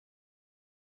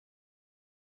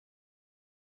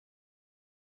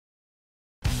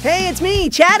Hey, it's me,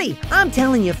 Chatty! I'm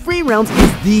telling you, Free Realms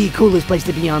is the coolest place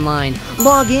to be online.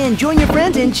 Log in, join your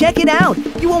friends, and check it out.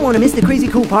 You won't want to miss the crazy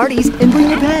cool parties, and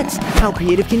bring your pets. How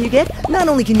creative can you get? Not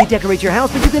only can you decorate your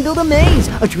house, but you can build a maze,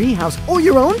 a tree house, or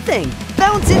your own thing.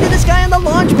 Bounce into the sky on the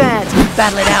launch pads.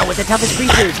 Battle it out with the toughest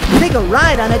creatures. Take a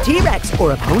ride on a T-Rex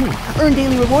or a pony. Earn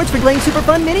daily rewards for playing super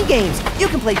fun mini games. You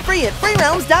can play free at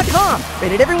freerealms.com.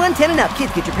 Rated everyone 10 and up.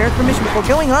 Kids, get your parents' permission before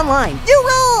going online. You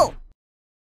rule!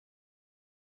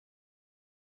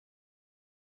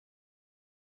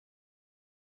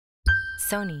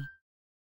 Sony.